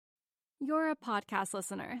You're a podcast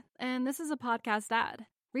listener, and this is a podcast ad.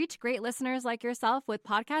 Reach great listeners like yourself with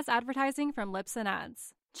podcast advertising from Libsyn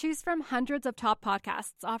Ads. Choose from hundreds of top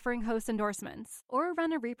podcasts offering host endorsements, or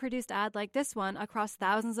run a reproduced ad like this one across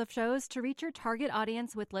thousands of shows to reach your target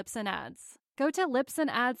audience with Libsyn Ads. Go to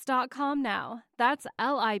libsynads.com now. That's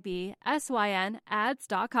LIBSYN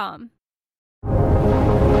ads.com.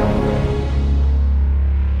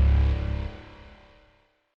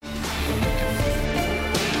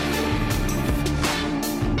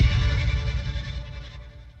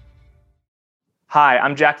 Hi,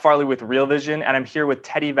 I'm Jack Farley with Real Vision, and I'm here with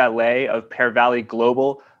Teddy Valet of Pear Valley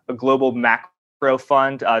Global, a global macro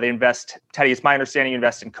fund. They invest, Teddy, it's my understanding, you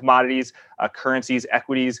invest in commodities, currencies,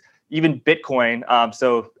 equities, even Bitcoin.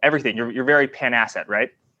 So everything. You're very pan-asset, right?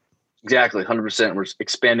 Exactly, 100%. We're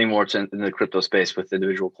expanding more into the crypto space with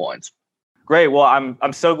individual coins. Great. Well,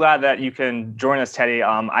 I'm so glad that you can join us, Teddy.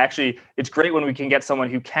 It's great when we can get someone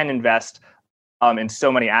who can invest in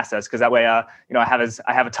so many assets, because that way, I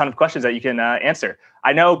have a ton of questions that you can answer.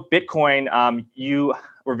 I know Bitcoin, you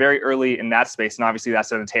were very early in that space, and obviously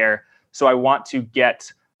that's on a tear. So I want to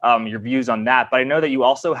get your views on that. But I know that you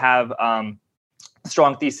also have a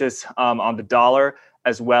strong thesis on the dollar,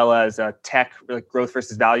 as well as tech, like growth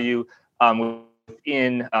versus value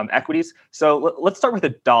within equities. So let's start with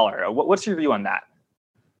the dollar. What's your view on that?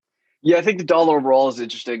 Yeah, I think the dollar overall is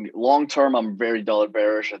interesting. Long term, I'm very dollar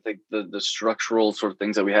bearish. I think the structural sort of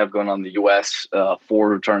things that we have going on in the U.S., forward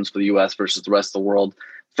returns for the U.S. versus the rest of the world,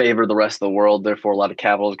 favor the rest of the world. Therefore, a lot of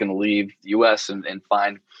capital is going to leave the U.S. and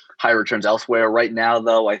find higher returns elsewhere. Right now,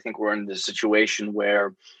 though, I think we're in this situation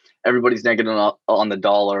where everybody's negative on the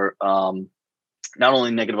dollar. Not only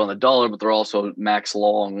negative on the dollar, but they're also max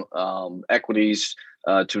long equities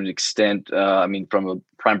to an extent. From a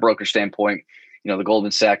prime broker standpoint, the Goldman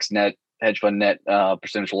Sachs net hedge fund net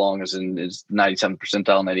percentage long is 97th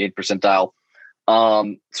percentile, 98th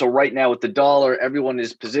percentile. So right now with the dollar, everyone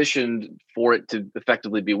is positioned for it to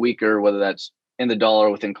effectively be weaker, whether that's in the dollar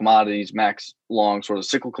within commodities, max long sort of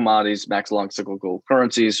cyclical commodities, max long cyclical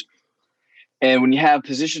currencies. And when you have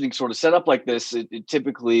positioning sort of set up like this, it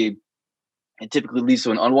typically leads to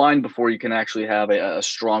an unwind before you can actually have a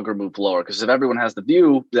stronger move lower. Because if everyone has the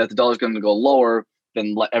view that the dollar is going to go lower,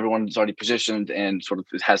 then everyone's already positioned and sort of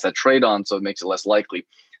has that trade on, so it makes it less likely.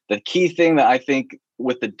 The key thing that I think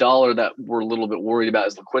with the dollar that we're a little bit worried about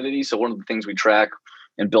is liquidity. So one of the things we track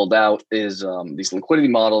and build out is these liquidity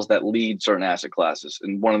models that lead certain asset classes.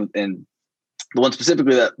 And the one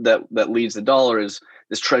specifically that leads the dollar is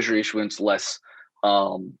this treasury issuance less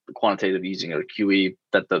quantitative easing, or QE,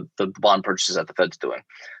 that the bond purchases that the Fed's doing.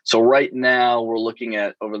 So right now we're looking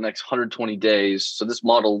at over the next 120 days. So this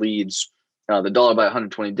model leads the dollar by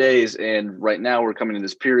 120 days. And right now we're coming to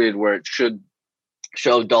this period where it should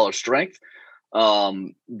show dollar strength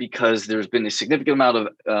because there's been a significant amount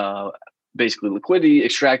of basically liquidity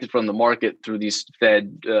extracted from the market through these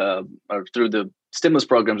Fed or through the stimulus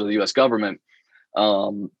programs of the US government.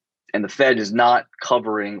 And the Fed is not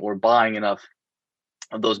covering or buying enough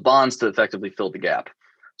of those bonds to effectively fill the gap.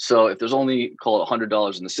 So if there's only, call it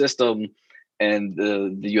 $100 in the system, and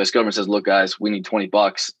the U.S. government says, look, guys, we need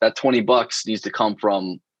 $20. That $20 needs to come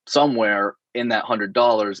from somewhere in that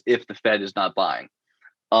 $100 if the Fed is not buying.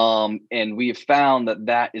 And we have found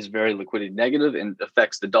that is very liquidity negative and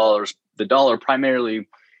affects the dollar primarily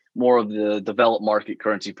more of the developed market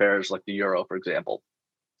currency pairs like the euro, for example.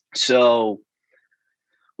 So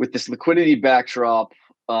with this liquidity backdrop,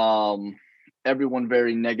 everyone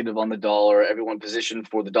very negative on the dollar, everyone positioned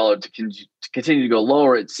for the dollar to continue to go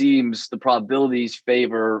lower, it seems the probabilities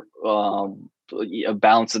favor a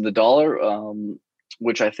bounce in the dollar,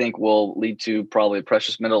 which I think will lead to probably a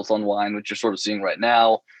precious metals unwind, which you're sort of seeing right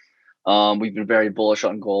now. We've been very bullish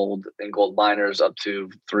on gold and gold miners up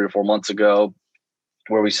to 3 or 4 months ago,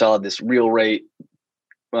 where we saw this real rates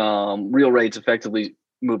effectively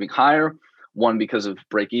moving higher. One, because of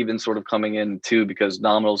break even sort of coming in. Two, because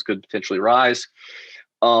nominals could potentially rise.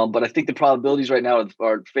 But I think the probabilities right now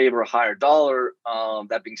are favor a higher dollar.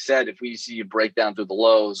 That being said, if we see a breakdown through the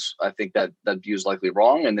lows, I think that view is likely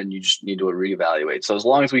wrong, and then you just need to reevaluate. So as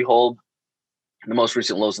long as we hold the most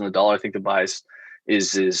recent lows in the dollar, I think the bias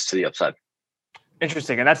is to the upside.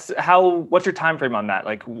 Interesting. And what's your time frame on that?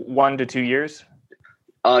 Like 1 to 2 years?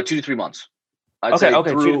 2 to 3 months. Okay, 2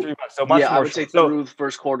 to 3 months. So much more. I would say through the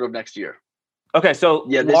first quarter of next year. Okay, so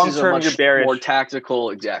long term, you're bearish. More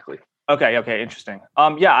tactical, exactly. Okay, interesting.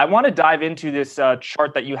 I want to dive into this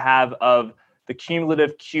chart that you have of the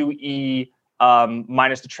cumulative QE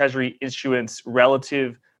minus the Treasury issuance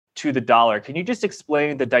relative to the dollar. Can you just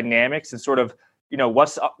explain the dynamics and sort of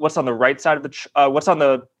what's on the right side of what's on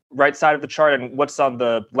the right side of the chart, and what's on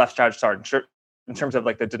the left side of the chart in terms of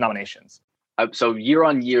like the denominations? So year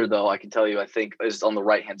on year, though, I can tell you, I think is on the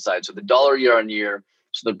right hand side. So the dollar year on year,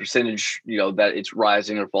 so the percentage, that it's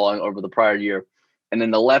rising or falling over the prior year, and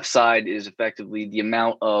then the left side is effectively the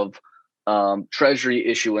amount of treasury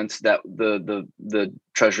issuance that the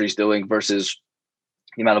treasury is doing versus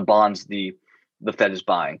the amount of bonds the Fed is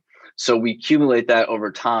buying. So we accumulate that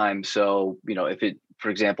over time. So if it, for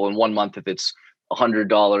example, in 1 month, if it's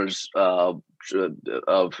 $100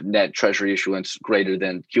 of net treasury issuance greater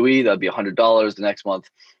than QE, that'd be $100. The next month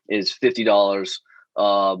is $50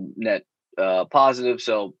 net positive.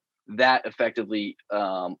 So that effectively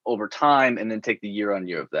over time, and then take the year on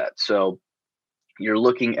year of that. So you're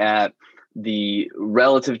looking at the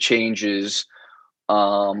relative changes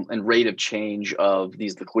and rate of change of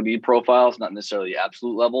these liquidity profiles, not necessarily the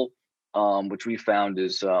absolute level, which we found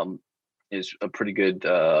is a pretty good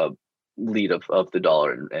lead of the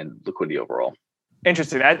dollar and liquidity overall.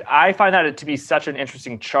 Interesting. I find that to be such an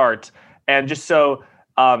interesting chart. And just so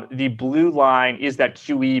the blue line is that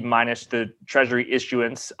QE minus the treasury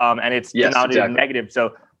issuance, and it's denominated negative.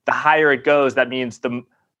 So the higher it goes, that means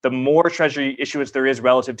the more treasury issuance there is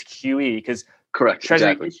relative to QE, because correct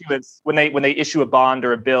treasury issuance, when they issue a bond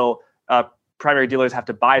or a bill, primary dealers have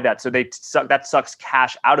to buy that. So that sucks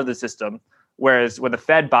cash out of the system. Whereas when the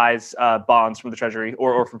Fed buys bonds from the treasury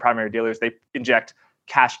or from primary dealers, they inject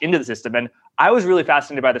cash into the system. And I was really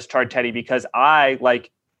fascinated by this chart, Teddy, because I,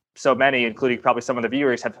 like so many, including probably some of the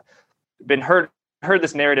viewers, have been heard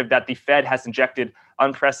this narrative that the Fed has injected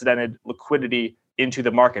unprecedented liquidity into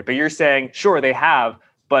the market. But you're saying, sure, they have,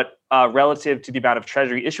 but relative to the amount of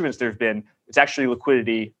treasury issuance there's been, it's actually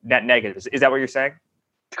liquidity net negative. Is that what you're saying?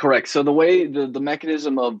 Correct. So the way the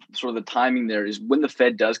mechanism of sort of the timing there is when the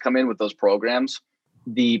Fed does come in with those programs,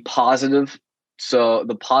 the positive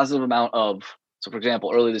amount of, so for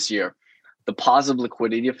example, early this year, the positive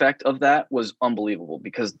liquidity effect of that was unbelievable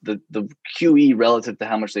because the QE relative to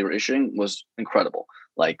how much they were issuing was incredible,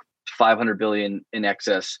 like 500 billion in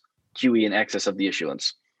excess, QE in excess of the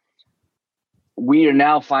issuance. We are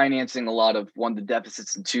now financing a lot of the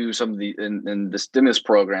deficits and some of the stimulus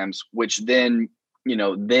programs, which then,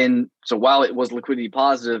 so while it was liquidity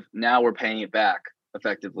positive, now we're paying it back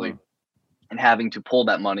effectively and having to pull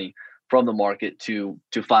that money from the market to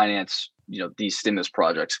finance, these stimulus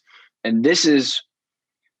projects. And this is,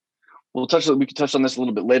 we can touch on this a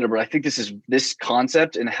little bit later, but I think this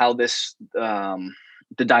concept and how this,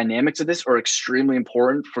 the dynamics of this are extremely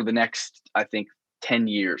important for the next, I think, 10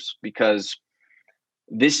 years, because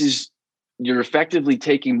you're effectively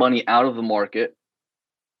taking money out of the market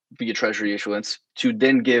via treasury issuance to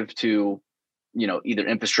then give to, either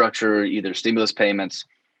infrastructure, either stimulus payments.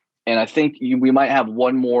 And I think we might have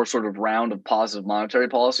one more sort of round of positive monetary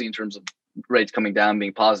policy in terms of rates coming down,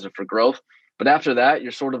 being positive for growth. But after that,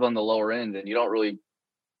 you're sort of on the lower end and you don't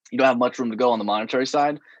have much room to go on the monetary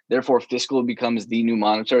side. Therefore, fiscal becomes the new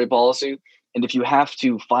monetary policy. And if you have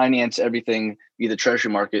to finance everything via the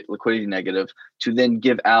treasury market, liquidity negative, to then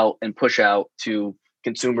give out and push out to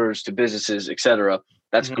consumers, to businesses, et cetera,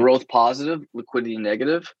 that's growth positive, liquidity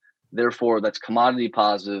negative. Therefore, that's commodity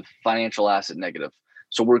positive, financial asset negative.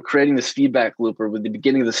 So we're creating this feedback loop, or with the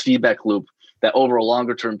beginning of this feedback loop, that over a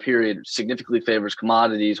longer term period significantly favors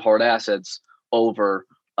commodities, hard assets over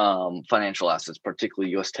financial assets,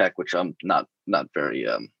 particularly U.S. tech, which I'm not very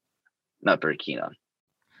keen on.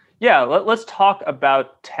 Yeah, let's talk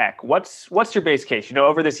about tech. What's your base case?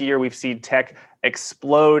 Over this year, we've seen tech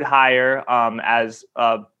explode higher as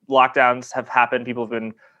lockdowns have happened. People have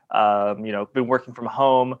been, been working from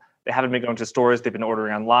home. They haven't been going to stores. They've been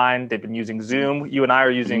ordering online. They've been using Zoom. You and I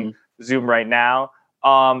are using Zoom right now.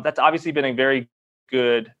 That's obviously been a very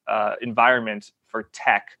good environment for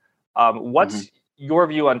tech. What's your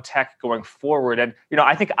view on tech going forward? And,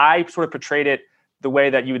 I think I sort of portrayed it the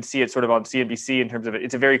way that you would see it sort of on CNBC in terms of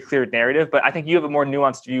it's a very clear narrative, but I think you have a more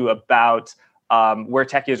nuanced view about where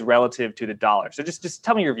tech is relative to the dollar. So just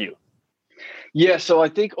tell me your view. Yeah. So I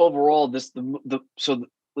think overall let's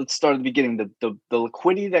start at the beginning. The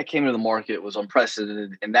liquidity that came into the market was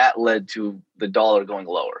unprecedented, and that led to the dollar going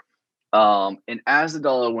lower. And as the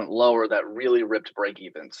dollar went lower, that really ripped break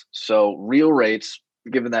evens. So real rates,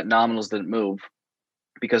 given that nominals didn't move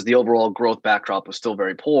because the overall growth backdrop was still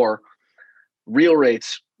very poor, real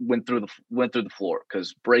rates went through the floor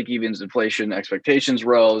because break evens, inflation expectations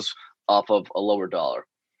rose off of a lower dollar.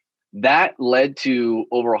 That led to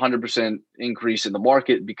over 100% increase in the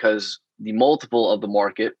market because the multiple of the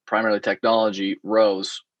market, primarily technology,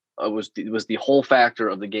 rose. It was the whole factor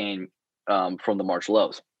of the gain from the March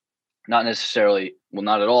lows. Not necessarily,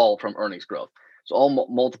 not at all from earnings growth. It's all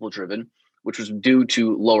multiple driven. which was due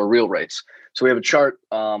to lower real rates. So we have a chart,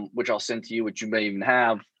 which I'll send to you, which you may even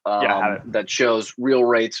have, I have it. that shows real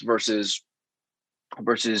rates versus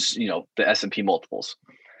the S&P multiples.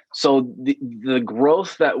 So the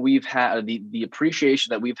growth that we've had, the appreciation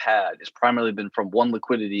that we've had, has primarily been from one,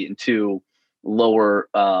 liquidity, and two, lower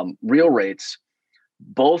real rates.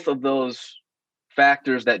 Both of those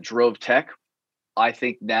factors that drove tech, I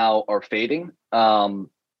think, now are fading.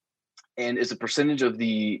 And as a percentage of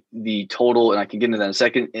the total, and I can get into that in a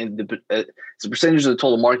second, and it's a percentage of the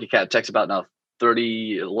total market cap. Tech's about now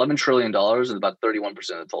 $11 trillion and about 31% of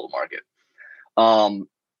the total market.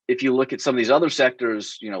 If you look at some of these other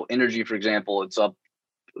sectors, energy, for example, it's up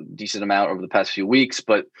a decent amount over the past few weeks.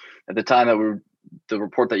 But at the time that the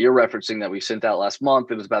report that you're referencing that we sent out last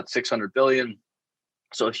month, it was about 600 billion.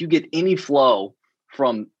 So if you get any flow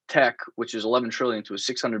from tech, which is 11 trillion to a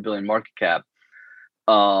 600 billion market cap,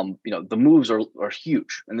 the moves are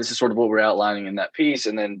huge. And this is sort of what we're outlining in that piece.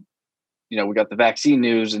 And then, we got the vaccine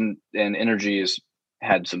news, and energy has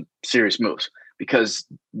had some serious moves because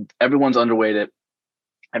everyone's underweight it.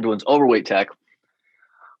 Everyone's overweight tech.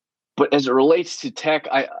 But as it relates to tech,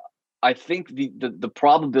 I think the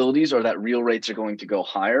probabilities are that real rates are going to go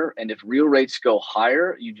higher. And if real rates go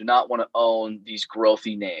higher, you do not want to own these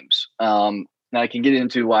growthy names. Now I can get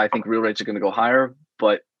into why I think real rates are going to go higher,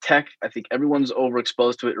 but tech, I think everyone's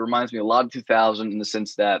overexposed to it. It reminds me a lot of 2000 in the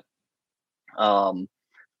sense that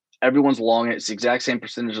everyone's long it. It's the exact same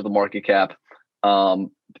percentage of the market cap.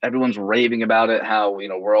 Everyone's raving about it, how,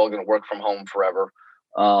 we're all going to work from home forever.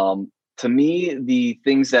 To me, the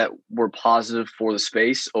things that were positive for the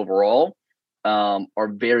space overall are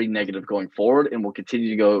very negative going forward, and will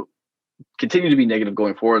continue to be negative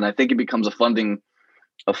going forward. And I think it becomes a funding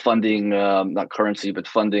not currency, but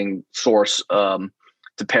funding source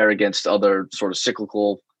to pair against other sort of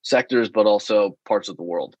cyclical sectors, but also parts of the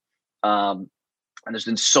world. And there's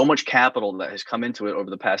been so much capital that has come into it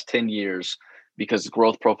over the past 10 years because the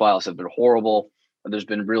growth profiles have been horrible. There's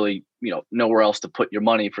been really, nowhere else to put your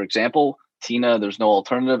money. For example, Tina, there's no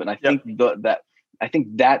alternative. And I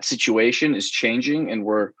think that situation is changing, and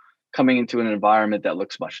we're coming into an environment that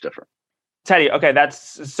looks much different. Teddy, okay,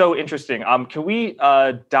 that's so interesting. Can we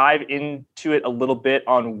dive into it a little bit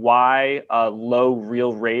on why low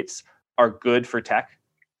real rates are good for tech?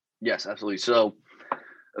 Yes, absolutely. So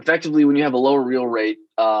effectively, when you have a lower real rate,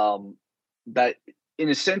 that in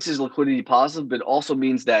a sense is liquidity positive, but it also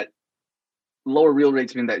means that lower real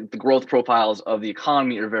rates mean that the growth profiles of the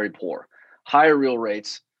economy are very poor. Higher real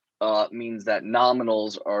rates means that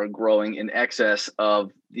nominals are growing in excess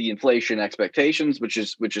of the inflation expectations, which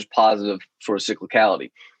is positive sort of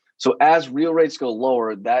cyclicality. So as real rates go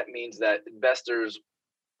lower, that means that investors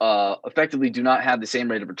effectively do not have the same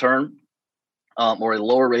rate of return or a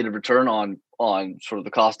lower rate of return on sort of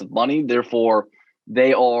the cost of money. Therefore,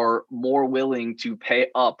 they are more willing to pay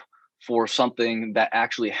up for something that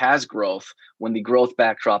actually has growth when the growth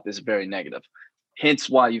backdrop is very negative. Hence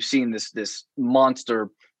why you've seen this monster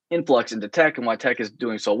influx into tech, and why tech is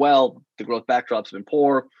doing so well. The growth backdrop's been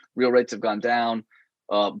poor. Real rates have gone down.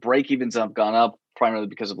 Break evens have gone up primarily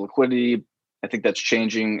because of liquidity. I think that's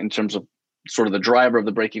changing in terms of sort of the driver of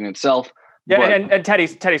the break even itself. Yeah, but, and Teddy,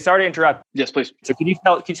 sorry to interrupt. Yes, please. So can you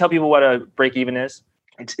tell people what a break even is?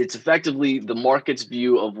 It's effectively the market's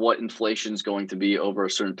view of what inflation is going to be over a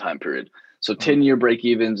certain time period. So 10-year break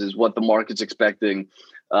evens is what the market's expecting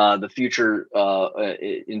the future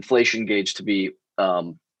inflation gauge to be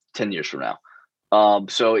 10 years from now.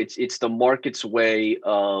 So it's the market's way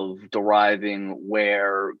of deriving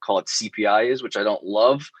where, call it CPI is, which I don't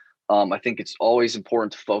love. I think it's always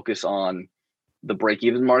important to focus on the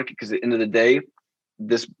break-even market, because at the end of the day,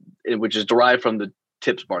 which is derived from the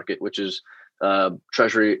TIPS market, which is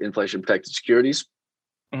Treasury Inflation Protected Securities.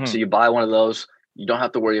 Mm-hmm. So you buy one of those, you don't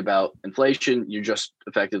have to worry about inflation. You're just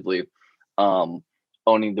effectively owning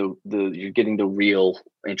you're getting the real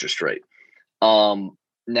interest rate.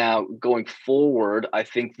 Now, going forward, I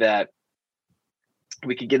think that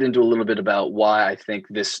we could get into a little bit about why I think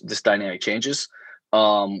this dynamic changes,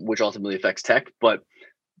 which ultimately affects tech. But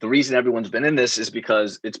the reason everyone's been in this is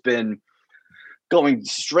because it's been going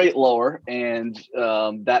straight lower, and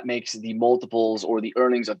that makes the multiples or the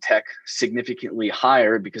earnings of tech significantly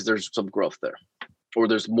higher because there's some growth there, or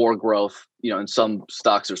there's more growth. In some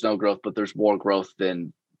stocks there's no growth, but there's more growth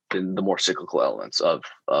than the more cyclical elements of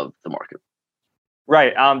the market.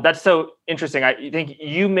 Right. That's so interesting. I think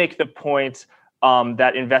you make the point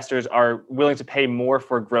that investors are willing to pay more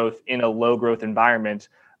for growth in a low growth environment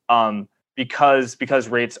because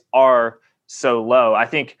rates are so low. I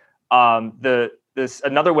think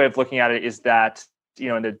another way of looking at it is that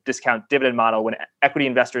in the discount dividend model, when equity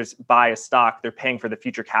investors buy a stock, they're paying for the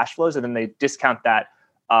future cash flows, and then they discount that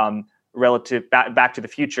relative back to the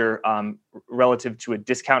future relative to a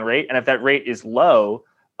discount rate. And if that rate is low,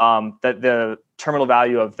 that the terminal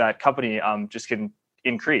value of that company just can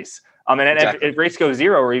increase. And Exactly. if rates go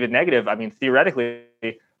zero or even negative, I mean, theoretically,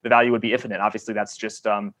 the value would be infinite. Obviously, that's just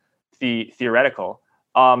theoretical.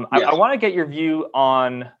 Yes. I want to get your view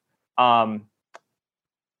on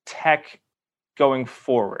tech going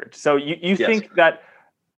forward. So you yes. think that,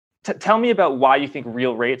 tell me about why you think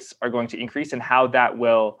real rates are going to increase and how that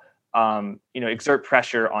will exert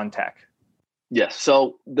pressure on tech. Yes.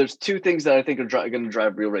 So there's two things that I think are going to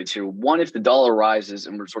drive real rates here. One, if the dollar rises,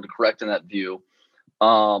 and we're sort of correct in that view,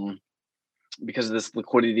 because of this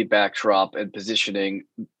liquidity backdrop and positioning,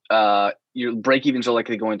 your break-evens are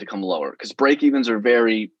likely going to come lower, because break-evens are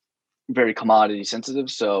very, very commodity sensitive.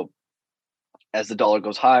 So as the dollar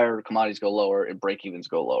goes higher, commodities go lower and break-evens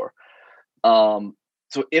go lower.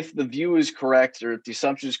 So if the view is correct, or if the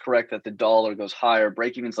assumption is correct that the dollar goes higher,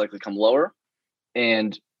 break-evens likely come lower.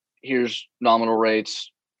 And here's nominal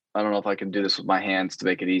rates. I don't know if I can do this with my hands to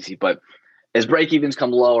make it easy, but as break-evens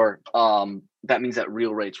come lower, that means that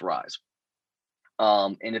real rates rise.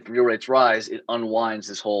 And if real rates rise, it unwinds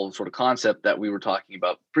this whole sort of concept that we were talking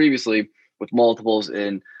about previously with multiples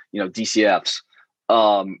in, DCFs.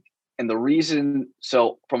 And the reason,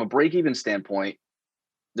 so from a break-even standpoint,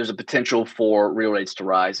 there's a potential for real rates to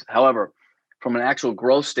rise. However, from an actual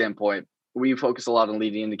growth standpoint, we focus a lot on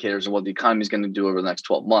leading indicators and what the economy is going to do over the next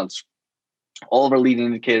 12 months. All of our leading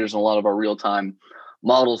indicators and a lot of our real-time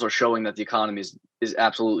models are showing that the economy is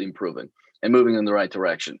absolutely improving and moving in the right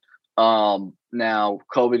direction. Now,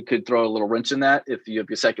 COVID could throw a little wrench in that if you have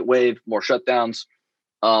your second wave, more shutdowns.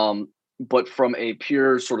 But from a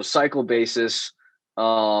pure sort of cycle basis,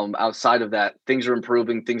 outside of that, things are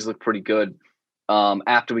improving. Things look pretty good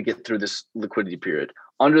after we get through this liquidity period.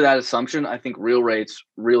 Under that assumption, I think real rates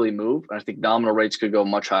really move. I think nominal rates could go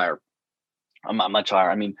much higher. Much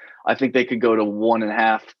higher. I mean, I think they could go to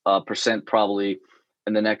 1.5% probably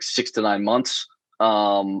in the next 6 to 9 months.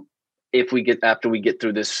 After we get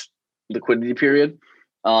through this liquidity period.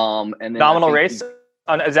 And then nominal rates.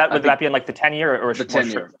 Would that be in like the 10-year or the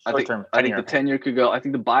 10-year? I think the 10-year could go. I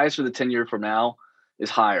think the bias for the 10-year from now is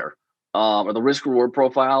higher, or the risk reward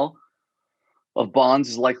profile of bonds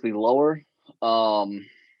is likely lower.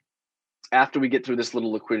 After we get through this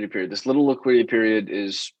little liquidity period. This little liquidity period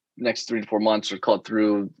is next 3 to 4 months, or called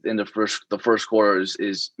through in the first quarter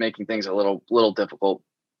is making things a little difficult.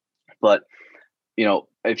 But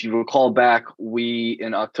if you recall back,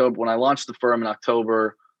 in October, when I launched the firm in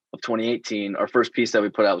October of 2018, our first piece that we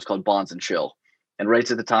put out was called Bonds and Chill, and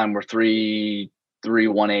rates at the time were 3.18,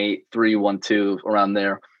 3.12, around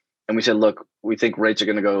there. And we said, look, we think rates are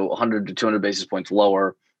going to go 100 to 200 basis points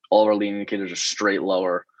lower. All of our leading indicators are straight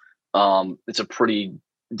lower. It's a pretty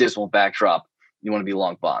dismal backdrop. You want to be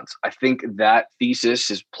long bonds. I think that thesis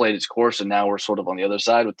has played its course, and now we're sort of on the other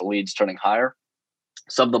side with the leads turning higher.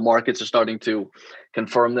 Some of the markets are starting to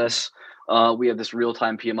confirm this. We have this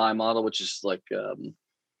real-time PMI model, which is like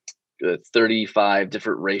 35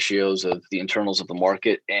 different ratios of the internals of the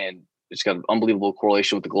market, and it's got an unbelievable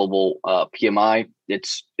correlation with the global PMI.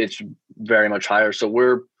 It's very much higher. So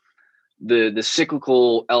the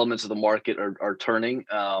cyclical elements of the market are turning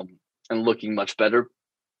and looking much better.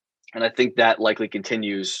 And I think that likely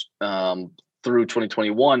continues through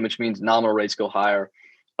 2021, which means nominal rates go higher.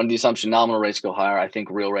 Under the assumption nominal rates go higher, I think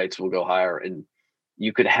real rates will go higher. And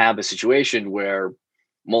you could have a situation where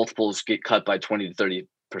multiples get cut by 20 to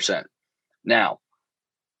 30%. Now,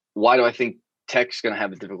 why do I think tech's going to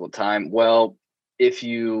have a difficult time? Well,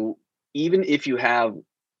 even if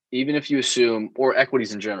you assume, or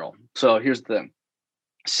equities in general. So here's the thing.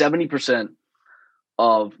 70%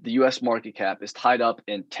 of the US market cap is tied up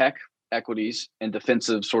in tech, equities, and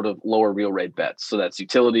defensive sort of lower real rate bets. So that's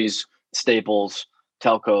utilities, staples,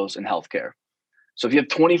 telcos, and healthcare. So if you have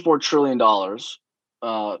 $24 trillion, or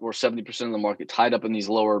 70% of the market tied up in these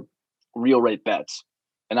lower real rate bets,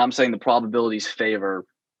 and I'm saying the probabilities favor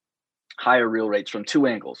higher real rates from two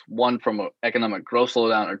angles: one, from an economic growth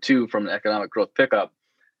slowdown, or two, from an economic growth pickup.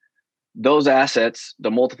 Those assets, the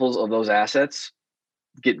multiples of those assets,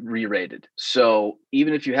 get re-rated. So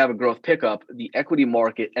even if you have a growth pickup, the equity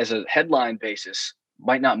market as a headline basis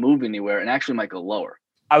might not move anywhere and actually might go lower.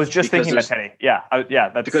 I was just thinking that, Teddy. Yeah.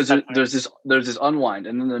 That's because there's this unwind.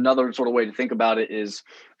 And then another sort of way to think about it is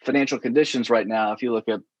financial conditions right now. If you look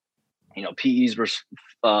at, PEs versus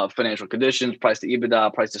financial conditions, price to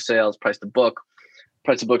EBITDA, price to sales, price to book.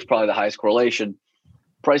 Price to book is probably the highest correlation.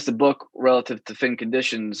 Price to book relative to fin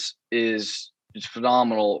conditions is just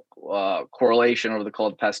phenomenal correlation over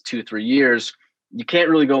the past 2-3 years. You can't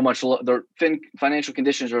really go much lower. Their financial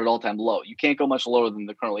conditions are at all-time low. You can't go much lower than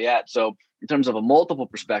they're currently at. So in terms of a multiple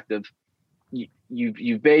perspective,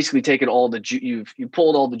 you've basically taken all the you've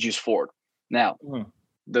pulled all the juice forward. Now,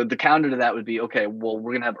 the counter to that would be, okay, well,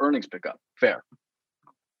 we're going to have earnings pickup. Fair.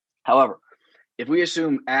 However, if we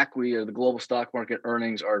assume ACWI or the global stock market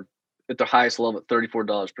earnings are at their highest level at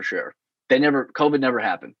 $34 per share, COVID never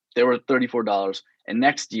happened. They were at $34, and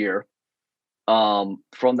next year,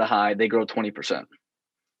 from the high, they grow 20%.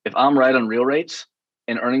 If I'm right on real rates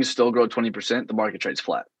and earnings still grow 20%, the market trades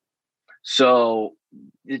flat. So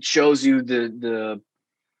it shows you the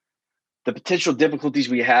potential difficulties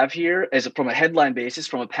we have here from a headline basis,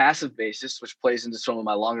 from a passive basis, which plays into some of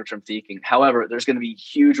my longer term thinking. However, there's going to be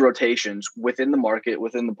huge rotations within the market,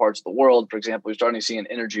 within the parts of the world. For example, we're starting to see an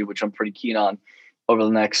energy, which I'm pretty keen on over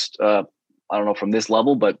the next, I don't know from this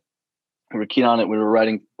level, but we were keen on it. We were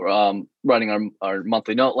writing our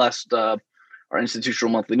monthly note our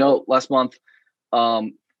institutional monthly note last month.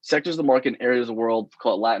 Sectors of the market in areas of the world,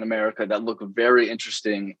 call it Latin America, that look very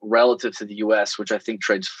interesting relative to the U.S., which I think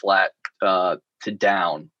trades flat to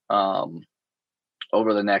down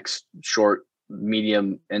over the next short,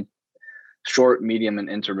 medium, and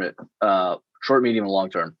long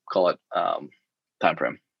term, call it time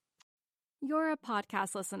frame. You're a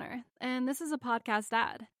podcast listener, and this is a podcast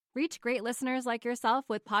ad. Reach great listeners like yourself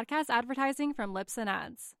with podcast advertising from Libsyn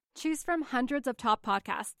Ads. Choose from hundreds of top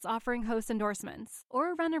podcasts offering host endorsements,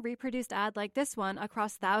 or run a reproduced ad like this one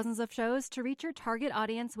across thousands of shows to reach your target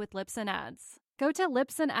audience with Libsyn Ads. Go to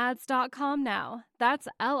libsynads.com now. That's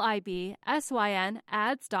LIBSYN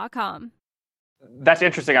ads.com. That's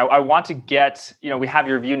interesting. I want to get, we have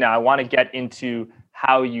your view now. I want to get into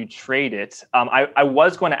how you trade it. I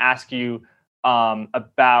was going to ask you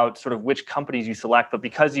about sort of which companies you select, but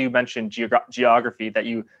because you mentioned geography, that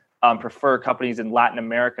you prefer companies in Latin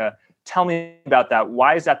America. Tell me about that.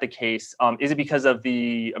 Why is that the case? Is it because of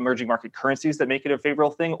the emerging market currencies that make it a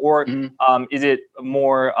favorable thing, or is it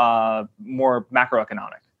more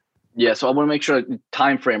macroeconomic? Yeah, so I want to make sure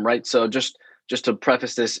time frame, right? So just to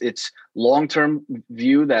preface this, it's long-term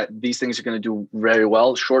view that these things are going to do very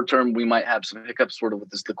well. Short-term, we might have some hiccups sort of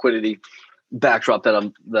with this liquidity backdrop that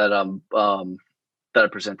I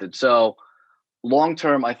presented. So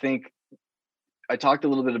long-term, I think I talked a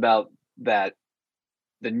little bit about that,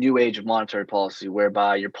 the new age of monetary policy,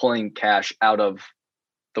 whereby you're pulling cash out of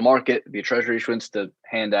the market via treasury issuance to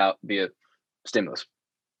hand out via stimulus.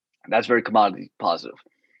 That's very commodity positive.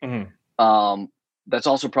 Mm-hmm. That's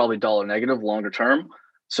also probably dollar negative longer term.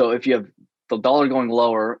 So if you have the dollar going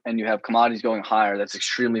lower and you have commodities going higher, that's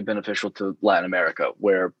extremely beneficial to Latin America,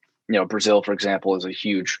 where Brazil, for example, is a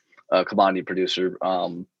huge commodity producer.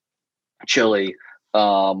 Chile.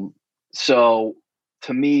 So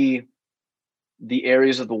to me, the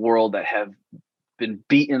areas of the world that have been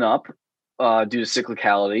beaten up due to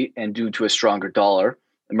cyclicality and due to a stronger dollar,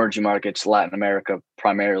 emerging markets, Latin America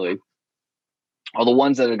primarily, are the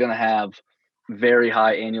ones that are going to have very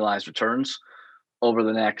high annualized returns over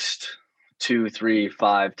the next 2, 3,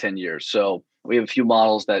 5, 10 years. So we have a few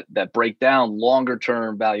models that break down longer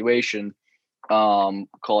term valuation, call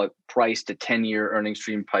it price to 10-year earnings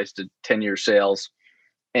stream, price to 10-year sales.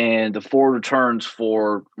 And the forward returns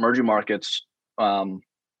for emerging markets, Latin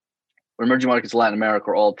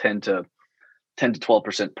America, are all 10 to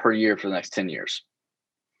 12% per year for the next 10 years.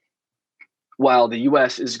 While the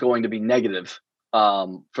U.S. is going to be negative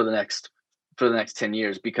for the next 10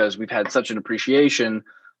 years, because we've had such an appreciation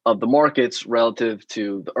of the markets relative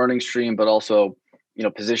to the earnings stream, but also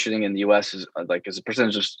positioning in the U.S. is as a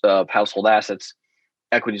percentage of household assets.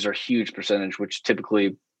 Equities are a huge percentage, which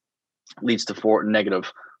typically leads to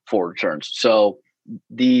negative forward returns. So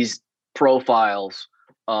these profiles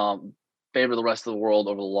favor the rest of the world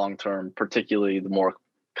over the long term, particularly the more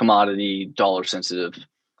commodity, dollar sensitive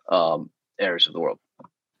areas of the world.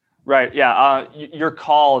 Right. Yeah. Your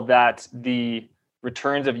call that the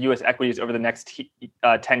returns of U.S. equities over the next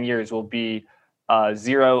 10 years will be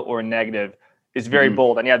 0 or negative is very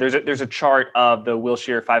bold. And yeah, there's a chart of the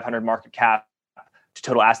Wilshire 500 market cap to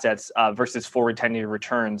total assets versus forward 10-year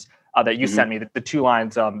returns that you sent me. The two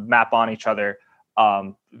lines map on each other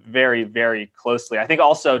very, very closely. I think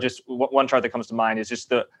also just one chart that comes to mind is just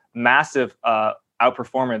the massive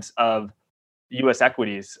outperformance of U.S.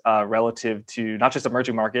 equities relative to not just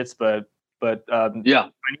emerging markets, but Chinese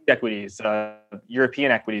equities,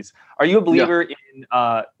 European equities. Are you a believer in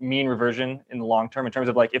mean reversion in the long term in terms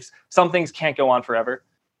of if some things can't go on forever?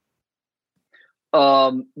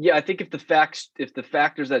 I think if the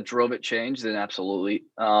factors that drove it change, then absolutely.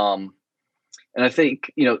 And I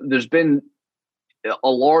think, there's been a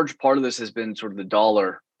large part of this has been sort of the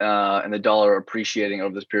dollar and the dollar appreciating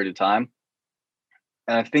over this period of time.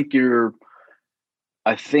 And I think we're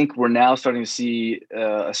now starting to see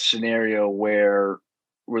a scenario where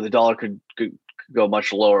the dollar could go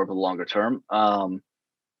much lower over the longer term.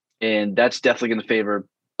 And that's definitely going to favor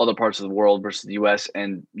other parts of the world versus the US.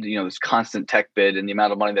 And, this constant tech bid and the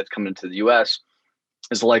amount of money that's coming into the US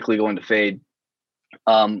is likely going to fade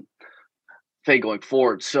going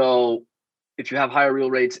forward. So if you have higher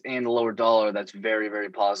real rates and a lower dollar, that's very, very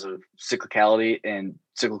positive cyclicality and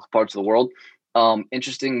cyclical parts of the world.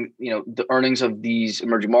 Interesting, the earnings of these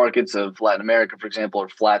emerging markets of Latin America, for example, are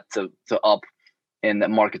flat to up, and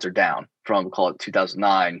that markets are down from, call it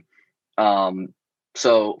 2009.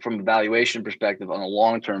 So from a valuation perspective, on a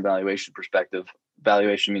long-term valuation perspective,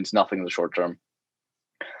 valuation means nothing in the short term.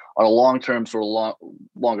 On a long-term, sort of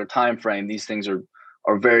longer time frame, these things are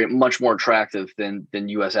very much more attractive than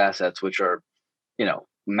U.S. assets, which are,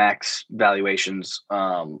 max valuations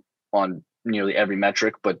on nearly every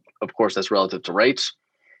metric. But of course, that's relative to rates.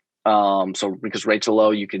 So because rates are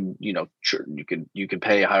low, you can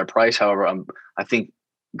pay a higher price. However, I think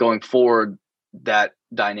going forward, that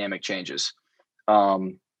dynamic changes. Now,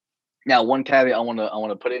 one caveat I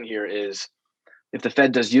want to put in here is, if the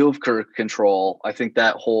Fed does yield curve control, I think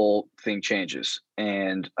that whole thing changes.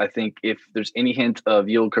 And I think if there's any hint of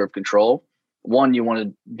yield curve control, one, you want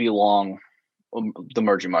to be long the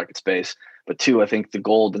emerging market space. But two, I think the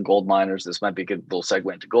gold and gold miners, this might be a good little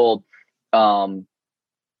segue into gold,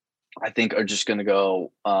 I think are just going to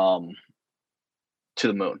go to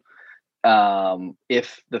the moon.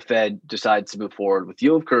 If the Fed decides to move forward with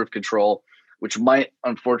yield curve control, which might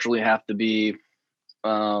unfortunately have to be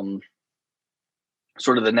sort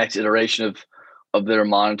of the next iteration of their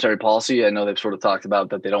monetary policy. I know they've sort of talked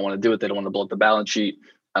about that they don't want to do it. They don't want to blow up the balance sheet.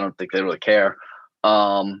 I don't think they really care.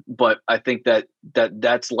 But I think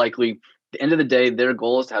that's likely, at the end of the day, their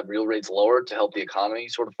goal is to have real rates lower to help the economy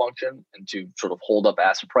sort of function and to sort of hold up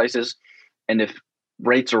asset prices. And if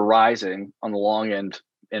rates are rising on the long end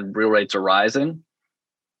and real rates are rising,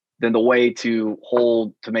 then the way to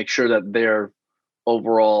make sure that their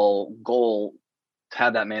overall goal to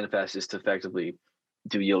have that manifest is to effectively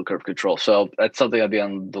do yield curve control. So that's something I'd be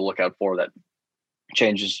on the lookout for, that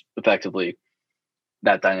changes effectively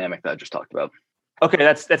that dynamic that I just talked about. Okay,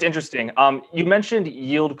 that's interesting. You mentioned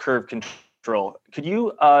yield curve control. Could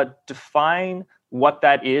you define what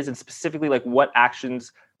that is, and specifically like what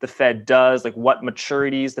actions the Fed does, like what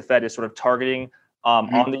maturities the Fed is sort of targeting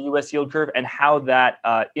on the U.S. yield curve, and how that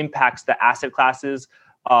impacts the asset classes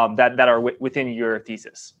that are within your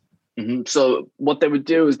thesis? Mm-hmm. So what they would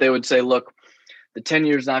do is they would say, look, the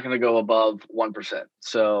 10-year is not going to go above 1%.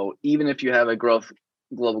 So even if you have a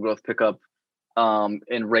global growth pickup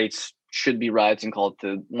and rates should be rising, call it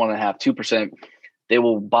to 1.5%, 2%, they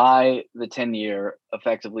will buy the 10-year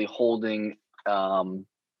effectively holding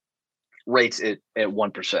rates at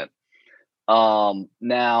 1%.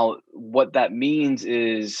 Now, what that means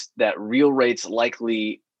is that real rates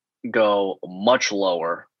likely go much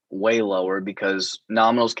lower, way lower, because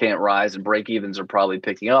nominals can't rise and break evens are probably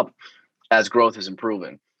picking up as growth is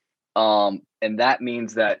improving. And that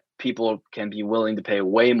means that people can be willing to pay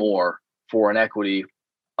way more for an equity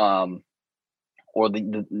or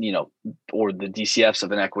the DCFs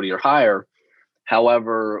of an equity or higher.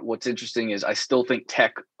 However, what's interesting is I still think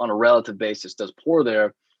tech on a relative basis does poor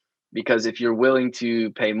there, because if you're willing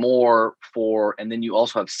to pay more for, and then you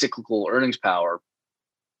also have cyclical earnings power,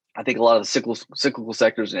 I think a lot of the cyclical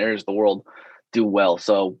sectors and areas of the world do well.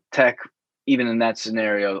 So tech, even in that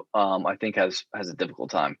scenario, I think has a difficult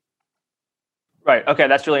time. Right. Okay,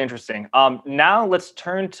 that's really interesting. Now let's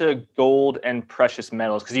turn to gold and precious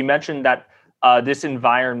metals, because you mentioned that this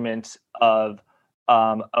environment of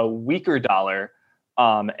a weaker dollar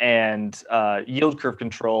and yield curve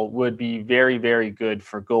control would be very, very good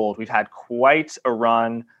for gold. We've had quite a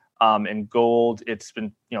run in gold. It's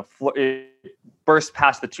been, it burst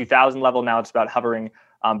past the 2000 level. Now it's about hovering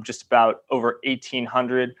just about over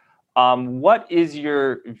 1800. What is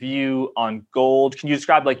your view on gold? Can you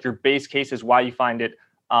describe like your base cases, why you find it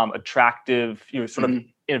attractive, sort of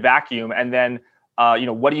in a vacuum, and then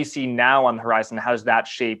what do you see now on the horizon? How does that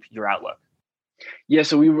shape your outlook? Yeah,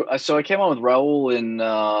 so I came on with Raul in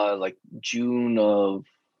like June of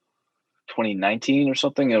 2019 or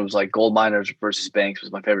something. It was like gold miners versus banks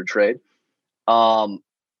was my favorite trade.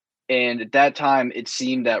 And at that time, it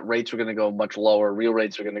seemed that rates were going to go much lower. Real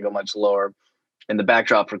rates were going to go much lower. And the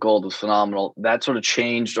backdrop for gold was phenomenal. That sort of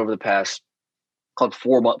changed over the past, called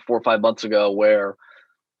 4 or 5 months ago, where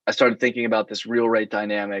I started thinking about this real rate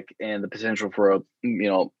dynamic and the potential for a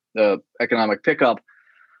economic pickup.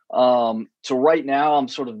 So right now I'm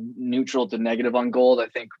sort of neutral to negative on gold. I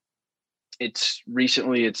think it's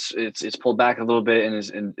pulled back a little bit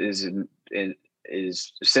and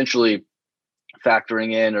is essentially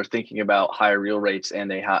factoring in or thinking about higher real rates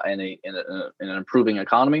and an improving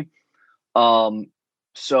economy.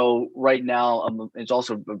 So right now it's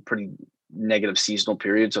also a pretty negative seasonal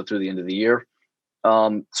period, so through the end of the year.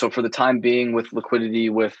 So for the time being, with liquidity,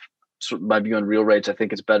 with my view on real rates, I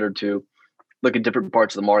think it's better to look at different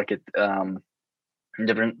parts of the market,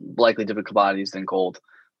 different commodities than gold.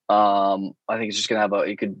 I think it's just going to have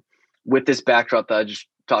with this backdrop that I just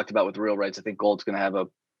talked about with real rates, I think gold's going to have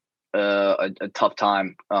a tough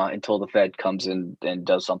time until the Fed comes in and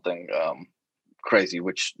does something crazy,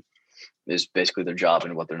 which is basically their job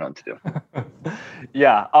and what they're known to do.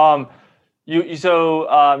 Yeah.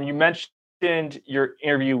 You mentioned your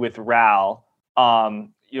interview with Raoul.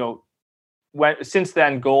 Since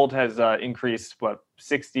then, gold has increased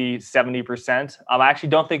 60-70%. I actually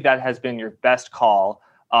don't think that has been your best call.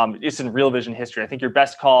 It's in Real Vision history. I think your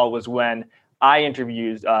best call was when I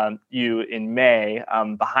interviewed you in May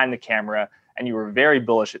behind the camera, and you were very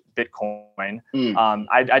bullish at Bitcoin.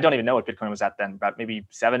 I don't even know what Bitcoin was at then, about maybe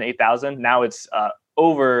 7,000-8,000. Now it's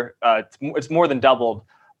it's more than doubled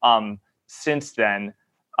since then.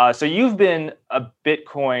 So you've been a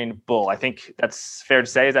Bitcoin bull. I think that's fair to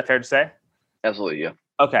say. Is that fair to say? Absolutely, yeah.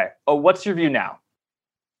 Okay. Oh, what's your view now?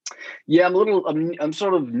 Yeah, I'm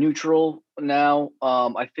sort of neutral now.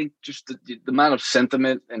 I think just the amount of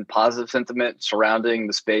sentiment and positive sentiment surrounding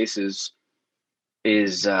the space is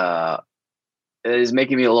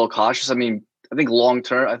making me a little cautious. I mean, I think long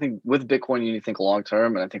term, I think with Bitcoin, you need to think long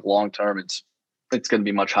term, and I think long term it's going to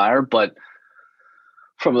be much higher. But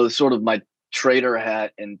from a sort of my trader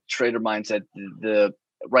hat and trader mindset,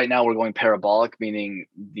 right now we're going parabolic, meaning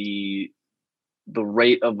the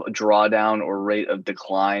rate of drawdown or rate of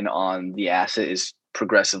decline on the asset is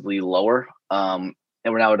progressively lower. And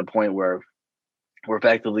we're now at a point where we're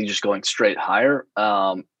effectively just going straight higher.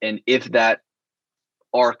 And if that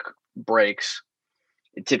arc breaks,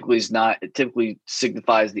 it typically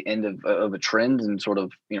signifies the end of a trend and sort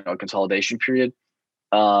of, a consolidation period,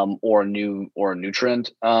 or a new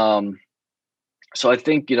trend. So I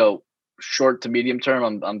think, short to medium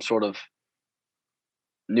term, I'm sort of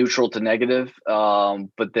neutral to negative,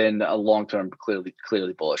 but then a long term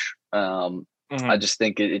clearly bullish. I just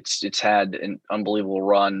think it's had an unbelievable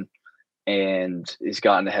run and it's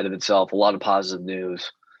gotten ahead of itself. A lot of positive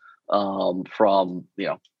news from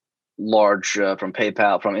large from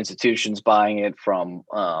PayPal, from institutions buying it, from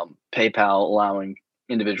PayPal allowing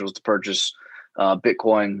individuals to purchase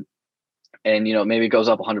Bitcoin, and maybe it goes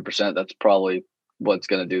up 100%. That's probably what it's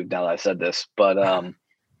going to do now that I said this, but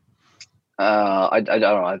I don't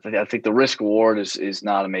know. I think the risk reward is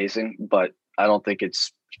not amazing, but I don't think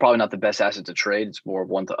it's probably not the best asset to trade. It's more of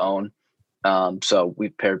one to own. So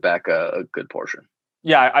we've pared back a good portion.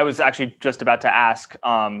 Yeah, I was actually just about to ask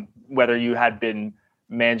whether you had been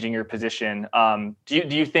managing your position. Do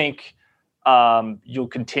you think you'll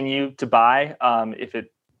continue to buy if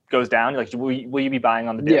it goes down? Like, will you be buying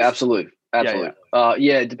on the dip? Yeah, absolutely.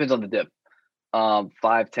 Yeah, it depends on the dip. 5,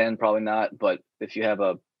 10, probably not. But if you have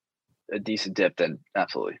a decent dip, then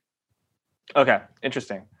absolutely. Okay,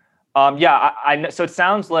 interesting. I so it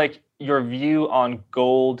sounds like your view on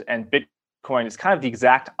gold and Bitcoin is kind of the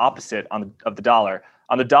exact opposite of the dollar.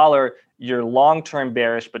 On the dollar, you're long-term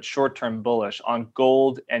bearish but short-term bullish. On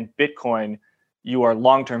gold and Bitcoin, you are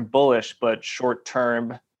long-term bullish but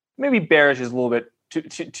short-term, maybe bearish is a little bit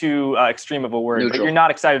too extreme of a word, neutral. But you're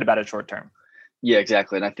not excited about it short-term. Yeah,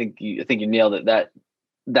 exactly. And I think you nailed it.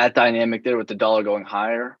 That dynamic there with the dollar going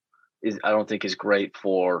higher I don't think is great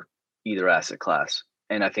for either asset class.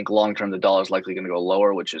 And I think long-term, the dollar is likely going to go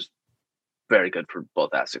lower, which is very good for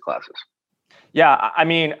both asset classes. Yeah, I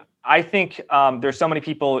mean, I think there's so many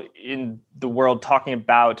people in the world talking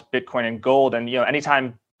about Bitcoin and gold, and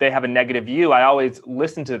anytime they have a negative view, I always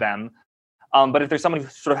listen to them. But if there's somebody who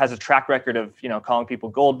sort of has a track record of calling people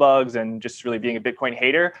gold bugs and just really being a Bitcoin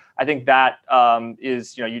hater, I think that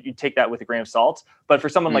is you take that with a grain of salt. But for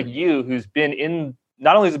someone like you, who's been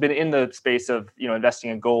not only has been in the space of investing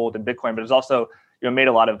in gold and Bitcoin, but has also made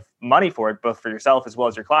a lot of money for it, both for yourself as well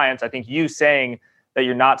as your clients. I think you saying that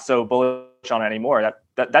you're not so bullish on it anymore,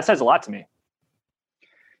 that says a lot to me.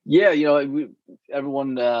 Yeah,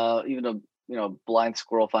 everyone, even a blind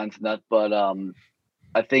squirrel finds a nut, but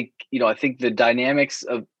I think the dynamics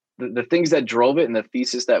of the things that drove it and the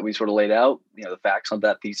thesis that we sort of laid out, the facts on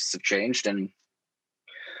that thesis have changed, and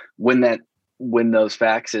when those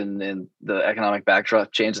facts and the economic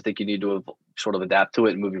backdrop change, I think you need to sort of adapt to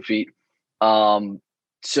it and move your feet.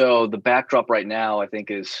 So the backdrop right now, I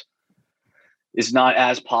think, is not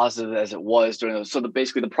as positive as it was during those. So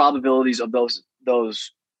basically the probabilities of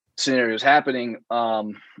those scenarios happening,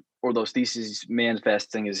 or those theses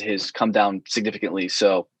manifesting, has come down significantly.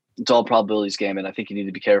 So it's all probabilities game, and I think you need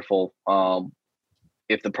to be careful.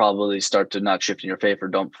 If the probabilities start to not shift in your favor,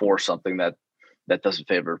 don't force something that doesn't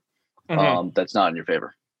favor, that's not in your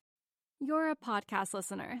favor. You're a podcast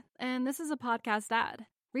listener, and this is a podcast ad.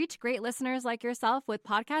 Reach great listeners like yourself with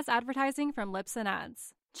podcast advertising from Libsyn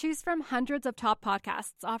Ads. Choose from hundreds of top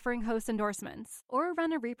podcasts offering host endorsements, or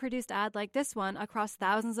run a reproduced ad like this one across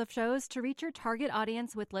thousands of shows to reach your target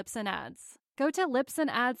audience with Libsyn Ads. Go to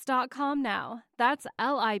libsynads.com now. That's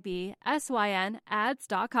LIBSYN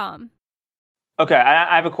ads.com. Okay,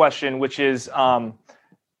 I have a question, which is,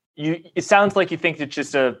 it sounds like you think it's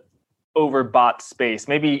just a overbought space.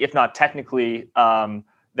 Maybe if not technically, then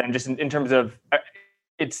just in terms of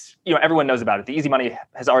it's, everyone knows about it. The easy money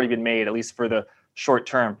has already been made, at least for the short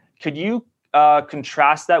term. Could you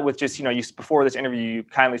contrast that with just, before this interview, you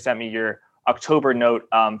kindly sent me your October note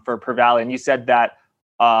for Per Valley, and you said that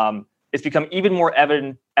it's become even more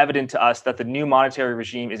evident to us that the new monetary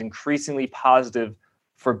regime is increasingly positive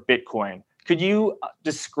for Bitcoin. Could you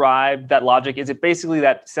describe that logic? Is it basically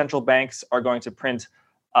that central banks are going to print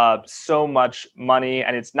so much money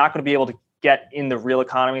and it's not going to be able to get in the real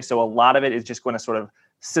economy? So a lot of it is just going to sort of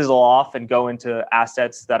sizzle off and go into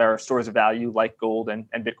assets that are stores of value like gold and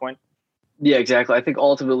Bitcoin? Yeah, exactly. I think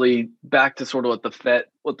ultimately back to sort of what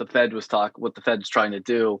the Fed's trying to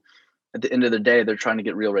do. At the end of the day, they're trying to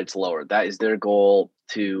get real rates lower. That is their goal,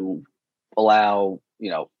 to allow,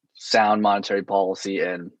 sound monetary policy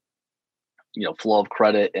and, flow of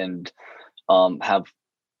credit, and have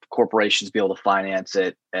corporations be able to finance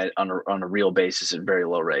it on a real basis at very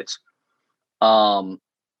low rates.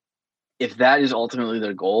 If that is ultimately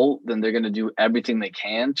their goal, then they're going to do everything they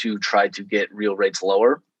can to try to get real rates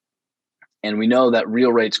lower. And we know that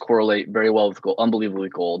real rates correlate very well with gold, unbelievably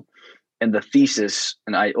gold. And the thesis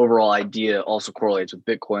and overall idea also correlates with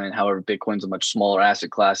Bitcoin. However, Bitcoin's a much smaller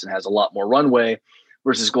asset class and has a lot more runway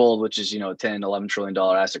versus gold, which is, $10, $11 trillion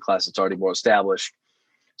asset class that's already more established.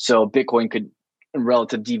 So Bitcoin could,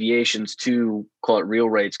 relative deviations to, call it,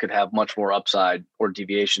 real rates, could have much more upside or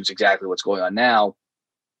deviations, exactly what's going on now.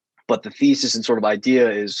 But the thesis and sort of idea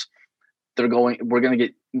is we're going to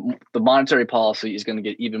get, the monetary policy is going to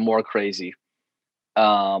get even more crazy,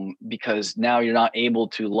 because now you're not able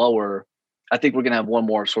to lower. I think we're going to have one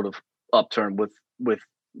more sort of upturn with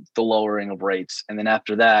the lowering of rates. And then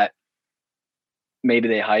after that, maybe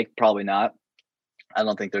they hike, probably not. I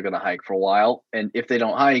don't think they're going to hike for a while. And if they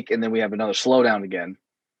don't hike and then we have another slowdown again,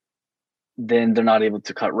 then they're not able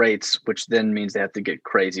to cut rates, which then means they have to get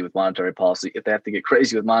crazy with monetary policy. If they have to get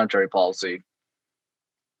crazy with monetary policy,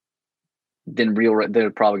 then they're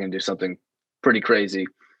probably going to do something pretty crazy,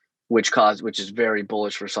 which is very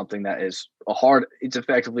bullish for something that is it's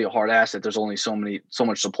effectively a hard asset. There's only so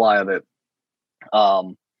much supply of it,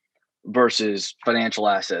 versus financial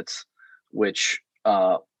assets, which,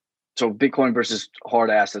 so Bitcoin versus hard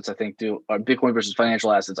assets, I think Bitcoin versus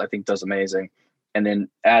financial assets, I think does amazing. And then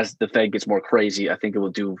as the Fed gets more crazy, I think it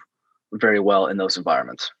will do very well in those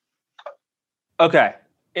environments. Okay.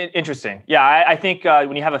 Interesting. Yeah, I think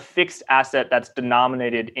when you have a fixed asset that's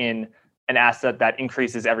denominated in an asset that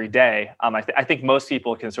increases every day, I think most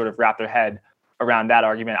people can sort of wrap their head around that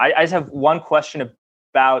argument. I just have one question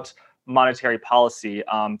about monetary policy.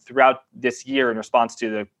 Throughout this year, in response to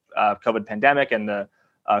the COVID pandemic and the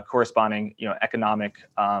corresponding, economic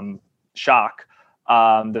shock,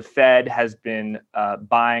 the Fed has been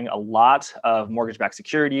buying a lot of mortgage-backed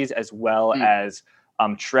securities as well as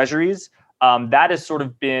treasuries. That has sort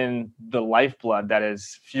of been the lifeblood that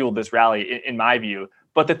has fueled this rally, in my view.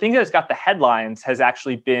 But the thing that has got the headlines has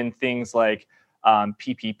actually been things like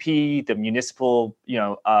PPP, the municipal,